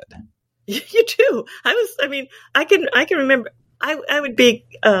believe it. You do. I can remember. I would be.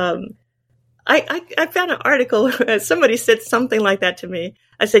 I found an article where somebody said something like that to me.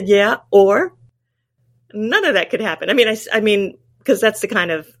 I said, yeah, or. None of that could happen. I mean, because that's the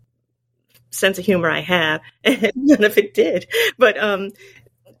kind of sense of humor I have, and none of it did. But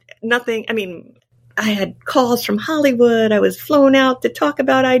nothing. I mean, I had calls from Hollywood. I was flown out to talk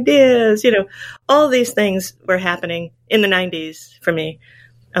about ideas. All these things were happening in the 90s for me.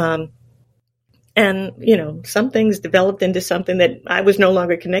 And some things developed into something that I was no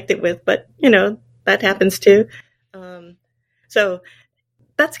longer connected with. But that happens too. So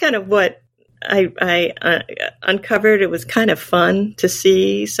that's kind of what I uncovered. It was kind of fun to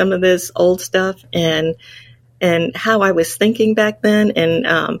see some of this old stuff and how I was thinking back then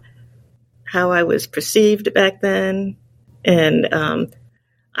and how I was perceived back then. And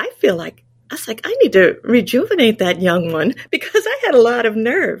I feel like I need to rejuvenate that young one because I had a lot of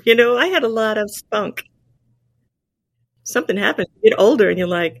nerve. I had a lot of spunk. Something happens. You get older and you're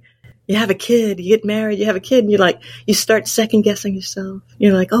like, you have a kid, you get married, you have a kid, and you start second guessing yourself.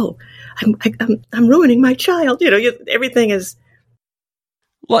 You're like, oh, I'm ruining my child. Everything is.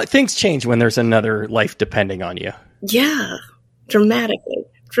 Well, things change when there's another life depending on you. Yeah, dramatically.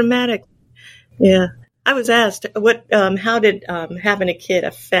 Yeah, I was asked how did having a kid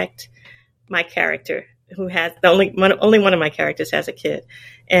affect my character, who has only one of my characters has a kid,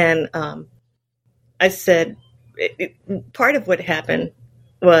 and I said part of what happened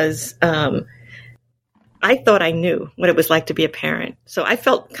was I thought I knew what it was like to be a parent. So I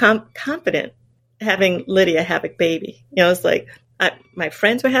felt confident having Lydia have a baby. It's like my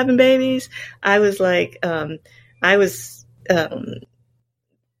friends were having babies. I was like, I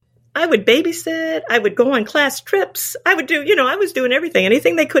would babysit. I would go on class trips. I would do, I was doing everything.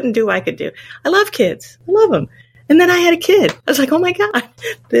 Anything they couldn't do, I could do. I love kids. I love them. And then I had a kid. I was like, oh my God,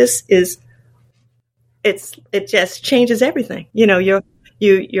 it just changes everything. Your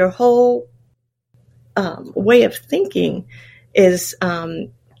whole way of thinking is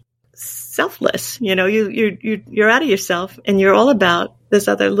selfless. You're out of yourself and you're all about this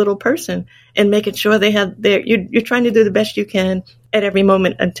other little person and making sure they have you're trying to do the best you can at every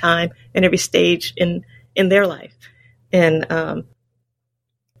moment in time and every stage in their life. And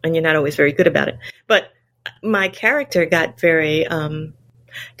you're not always very good about it. But my character got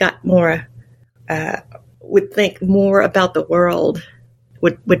more, would think more about the world,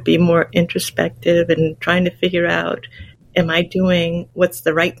 would be more introspective and trying to figure out, am I doing what's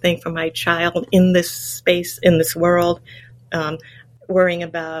the right thing for my child in this space, in this world? Worrying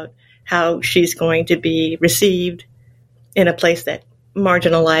about how she's going to be received in a place that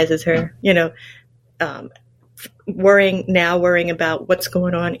marginalizes her, worrying about what's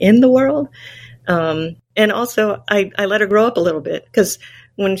going on in the world. And also I let her grow up a little bit, because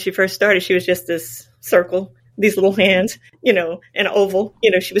when she first started, she was just this circle, these little hands, an oval,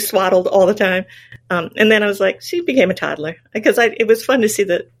 she was swaddled all the time. And then I was like, she became a toddler, because it was fun to see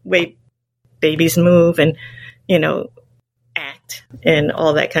the way babies move and, act and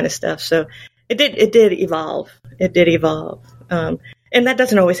all that kind of stuff. So it did evolve. It did evolve. And that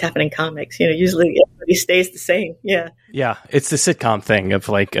doesn't always happen in comics. Usually everybody stays the same. Yeah. Yeah. It's the sitcom thing of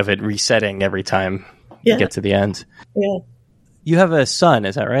it resetting every time you get to the end. Yeah. You have a son,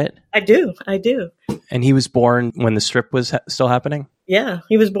 is that right? I do. And he was born when the strip was still happening? Yeah.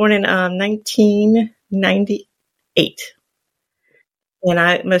 He was born in 1998.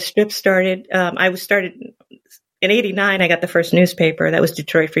 And my strip started, I was started in 89. I got the first newspaper. That was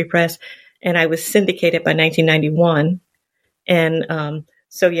Detroit Free Press. And I was syndicated by 1991. And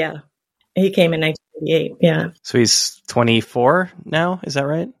so, yeah, he came in 1988. Yeah. So he's 24 now. Is that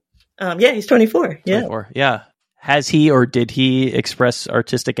right? Yeah, he's 24. Yeah. 24. Yeah. Has he or did he express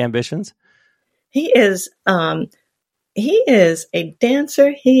artistic ambitions? He is a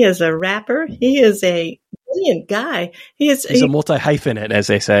dancer. He is a rapper. He is a brilliant guy. He's a multi-hyphenate, as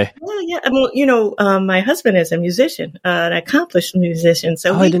they say. Yeah. Well, my husband is a musician, an accomplished musician.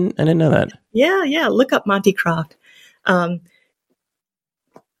 So I didn't know that. Yeah. Look up Monty Croft.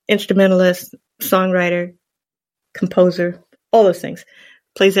 Instrumentalist, songwriter, composer, all those things.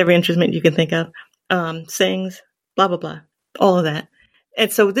 Plays every instrument you can think of. Sings, blah, blah, blah. All of that.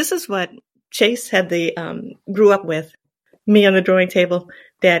 And so this is what Chase had grew up with. Me on the drawing table,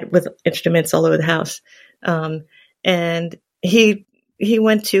 Dad with instruments all over the house. And he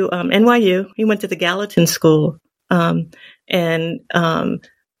went to NYU. He went to the Gallatin School. And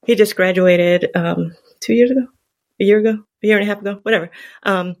he just graduated 2 years ago, a year and a half ago, whatever.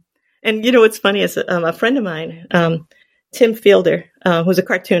 And what's funny is a friend of mine, Tim Fielder, who's a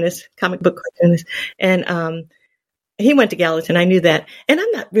cartoonist, comic book cartoonist, and he went to Gallatin. I knew that. And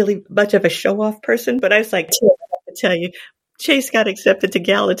I'm not really much of a show-off person, but I was like, Tim, I have to tell you, Chase got accepted to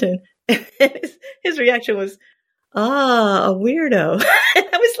Gallatin. And his reaction was, a weirdo. And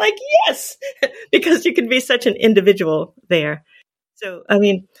I was like, yes, because you can be such an individual there. So, I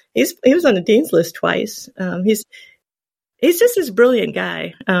mean, he was on the dean's list twice. He's just this brilliant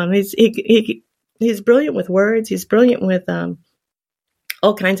guy. He's brilliant with words. He's brilliant with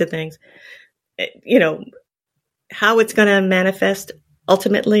all kinds of things. How it's going to manifest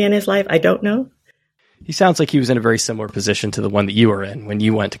ultimately in his life, I don't know. He sounds like he was in a very similar position to the one that you were in when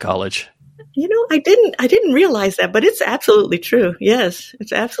you went to college. I didn't realize that, but it's absolutely true. Yes,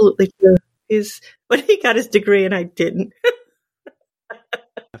 it's absolutely true. But he got his degree and I didn't.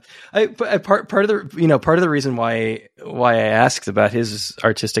 Part of the reason why I asked about his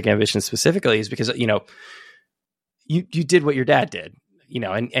artistic ambition specifically is because you did what your dad did,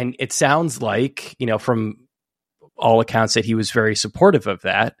 and it sounds like from all accounts that he was very supportive of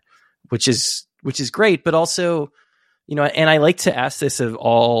that, which is great, but also and I like to ask this of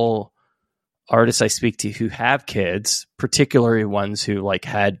all artists I speak to who have kids, particularly ones who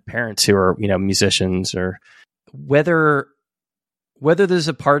had parents who are musicians, or whether there's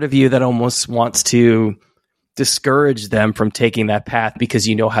a part of you that almost wants to discourage them from taking that path because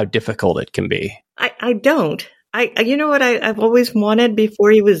how difficult it can be. I don't. What I've always wanted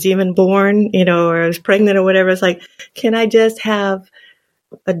before he was even born, or I was pregnant or whatever. It's like, can I just have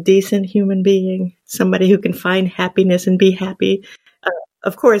a decent human being, somebody who can find happiness and be happy?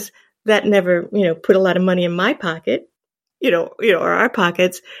 Of course, that never, put a lot of money in my pocket, or our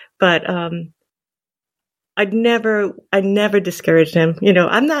pockets, but, I never discouraged him.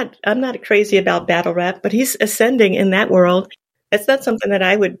 I'm not crazy about battle rap, but he's ascending in that world. It's not something that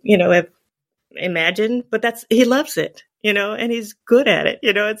I would, have imagined, but he loves it, and he's good at it.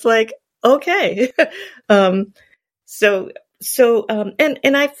 It's like, okay. And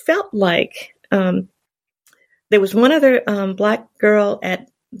I felt like, there was one other, Black girl at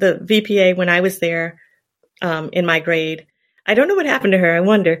the VPA when I was there, in my grade. I don't know what happened to her. I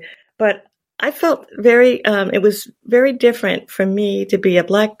wonder. but I felt it was very different for me to be a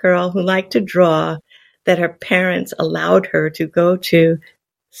Black girl who liked to draw, that her parents allowed her to go to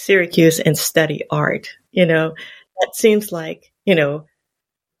Syracuse and study art. That seems like,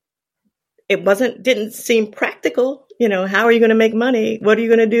 didn't seem practical. How are you going to make money? What are you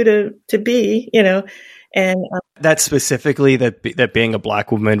going to do to be, and that specifically that being a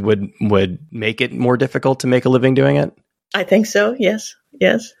Black woman would make it more difficult to make a living doing it? I think so. Yes,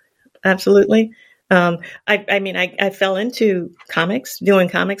 absolutely. I fell into doing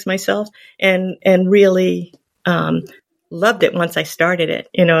comics myself, and really loved it once I started it.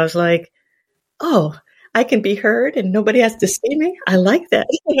 I was like, oh, I can be heard and nobody has to see me. I like that.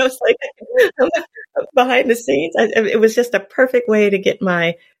 It's like behind the scenes. It was just a perfect way to get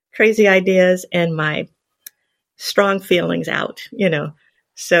my crazy ideas and my strong feelings out.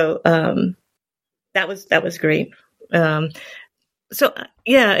 So that was great. So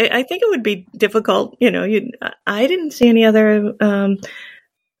yeah, I think it would be difficult. I didn't see any other.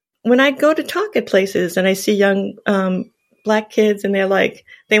 When I go to talk at places and I see young Black kids and they're like,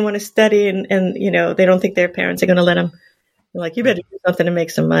 they want to study and they don't think their parents are going to let them. They're like, you better do something to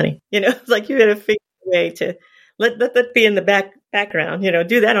make some money. It's like, you better figure a way to let that be in the background.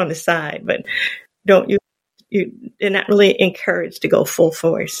 Do that on the side, but don't you're not really encouraged to go full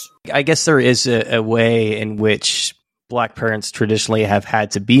force. I guess there is a way in which Black parents traditionally have had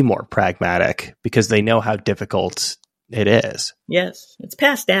to be more pragmatic because they know how difficult it is. Yes, it's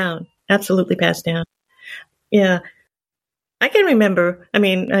passed down. Absolutely passed down. Yeah. I can remember,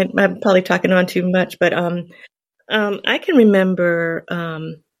 I'm probably talking on too much, but I can remember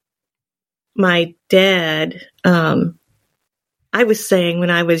my dad, I was saying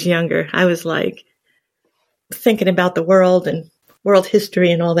when I was younger, I was like thinking about the world and world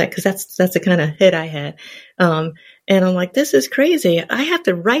history and all that, because that's the kind of hit I had. And I'm like, this is crazy. I have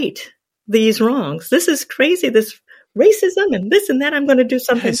to right these wrongs. This is crazy. This racism and this and that. I'm going to do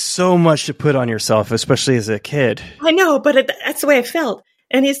something. It's so much to put on yourself, especially as a kid. I know, but that's the way I felt.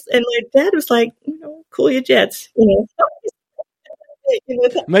 And my dad was like, cool your jets.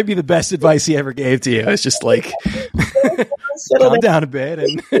 Might be the best advice he ever gave to you. It's just like, calm down a bit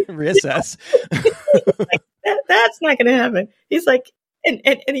and reassess. That's not going to happen. He's like, and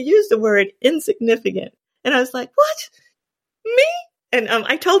he used the word insignificant. And I was like, what? Me? And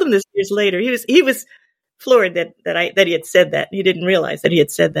I told him this years later. He was floored that he had said that. He didn't realize that he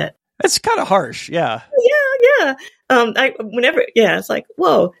had said that. That's kind of harsh. Yeah. Yeah. It's like,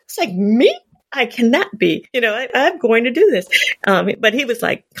 whoa, it's like me? I cannot be, I'm going to do this. But he was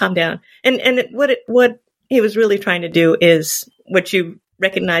like, calm down. And what he was really trying to do is what you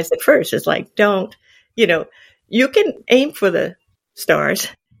recognized at first is like, don't, you can aim for the stars,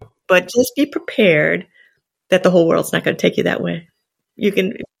 but just be prepared that the whole world's not going to take you that way. You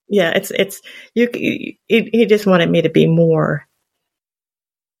can, yeah, he just wanted me to be more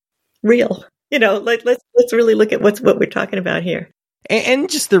real, let's really look at what we're talking about here. And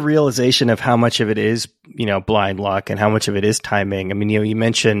just the realization of how much of it is, blind luck and how much of it is timing. I mean, you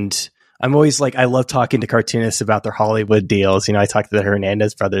mentioned, I'm always like, I love talking to cartoonists about their Hollywood deals. I talked to the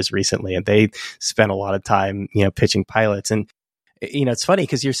Hernandez brothers recently and they spent a lot of time, pitching pilots. And, it's funny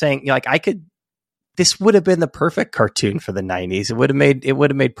because you're saying this would have been the perfect cartoon for the 90s. It would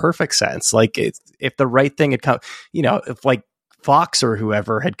have made perfect sense. Like if the right thing had come, if like Fox or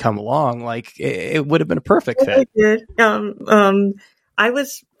whoever had come along, like it would have been a perfect fit. I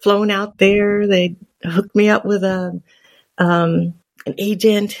was flown out there. They hooked me up with an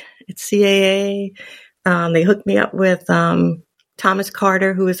agent at CAA. They hooked me up with Thomas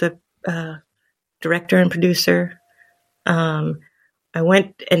Carter, who was a director and producer. I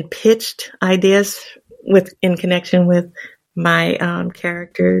went and pitched ideas in connection with my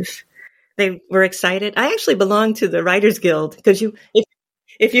characters. They were excited. I actually belong to the Writers Guild because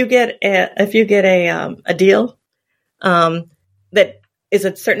if you get a deal that is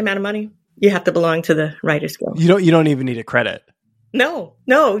a certain amount of money, you have to belong to the Writers Guild. You don't even need a credit. No,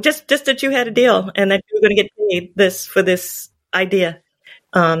 just that you had a deal and that you were going to get paid this for this idea.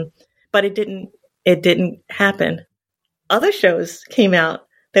 But it didn't happen. Other shows came out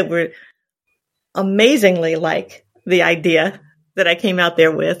that were amazingly like the idea that I came out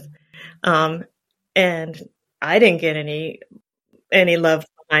there with. And I didn't get any love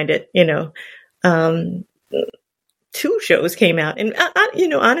behind it, 2 shows came out and,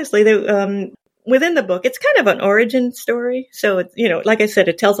 honestly, they, within the book, it's kind of an origin story. So it's, like I said,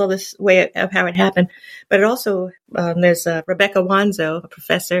 it tells all this way of how it happened, but it also, there's Rebecca Wanzo, a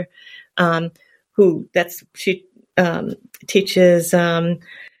professor, she teaches,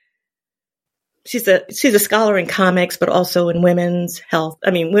 she's a scholar in comics, but also in women's health.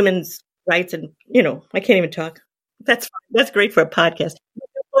 I mean, women's rights, and I can't even talk. That's great for a podcast.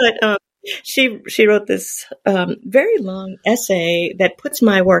 But she wrote this very long essay that puts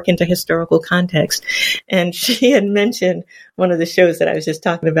my work into historical context, and she had mentioned one of the shows that I was just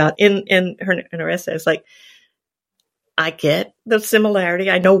talking about in her essay. It's like, I get the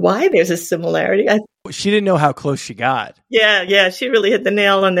similarity. I know why there's a similarity. She didn't know how close she got. Yeah, she really hit the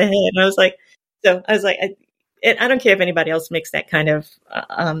nail on the head. And I was like, I don't care if anybody else makes that kind of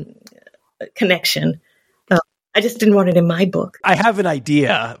connection. I just didn't want it in my book. I have an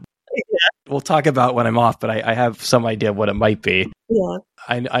idea. Yeah. We'll talk about when I'm off, but I have some idea of what it might be. Yeah.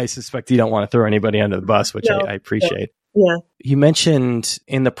 I suspect you don't want to throw anybody under the bus, which I appreciate. Yeah. You mentioned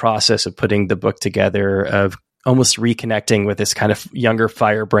in the process of putting the book together of almost reconnecting with this kind of younger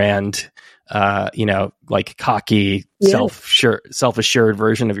firebrand, like cocky, self-assured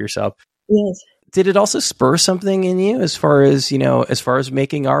version of yourself. Yes. Did it also spur something in you as far as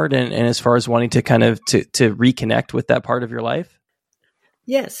making art and as far as wanting to kind of to reconnect with that part of your life?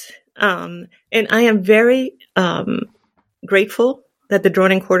 Yes. And I am very grateful that the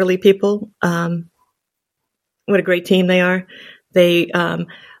Drawn In Quarterly people, what a great team they are. They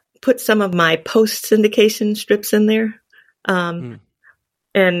put some of my post syndication strips in there. And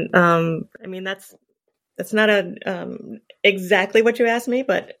I mean, that's not exactly what you asked me,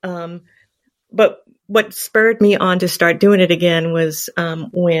 but what spurred me on to start doing it again was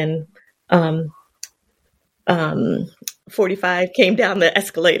when 45 came down the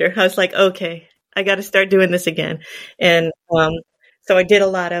escalator. I was like, okay, I got to start doing this again. And so I did a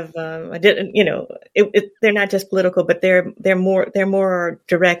lot of, they're not just political, but they're more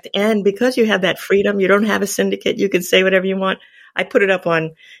direct. And because you have that freedom, you don't have a syndicate, you can say whatever you want. I put it up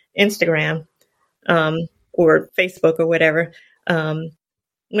on Instagram or Facebook or whatever.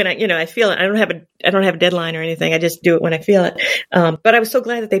 When I feel it, I don't have a deadline or anything. I just do it when I feel it. But I was so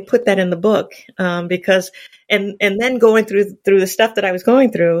glad that they put that in the book, because, and then going through the stuff that I was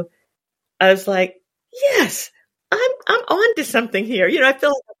going through, I was like, yes, I'm on to something here. I feel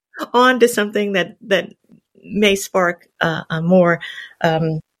like I'm on to something that may spark a more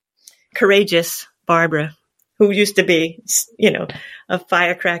courageous Barbara, who used to be, a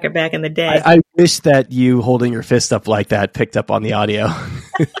firecracker back in the day. I wish that you holding your fist up like that picked up on the audio.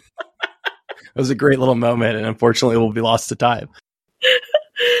 It was a great little moment, and unfortunately, it will be lost to time.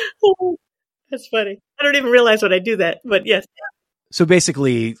 That's funny. I don't even realize when I do that, but yes. So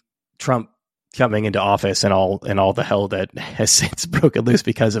basically, Trump coming into office and all the hell that has since broken loose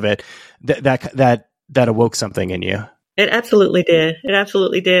because of it, that awoke something in you. It absolutely did. It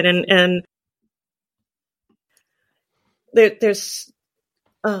absolutely did, and there's.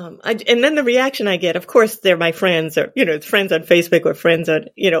 And then the reaction I get, of course, they're my friends, or friends on Facebook, or friends on,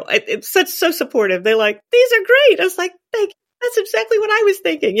 it's so supportive. They're like, "These are great." I was like, "Thank you. That's exactly what I was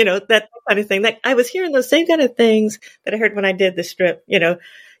thinking." That kind of thing. That I was hearing those same kind of things that I heard when I did the strip.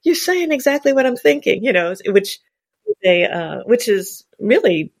 You're saying exactly what I'm thinking. Which is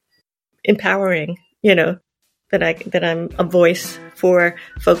really empowering. That I'm a voice for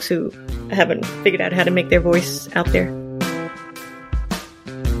folks who haven't figured out how to make their voice out there.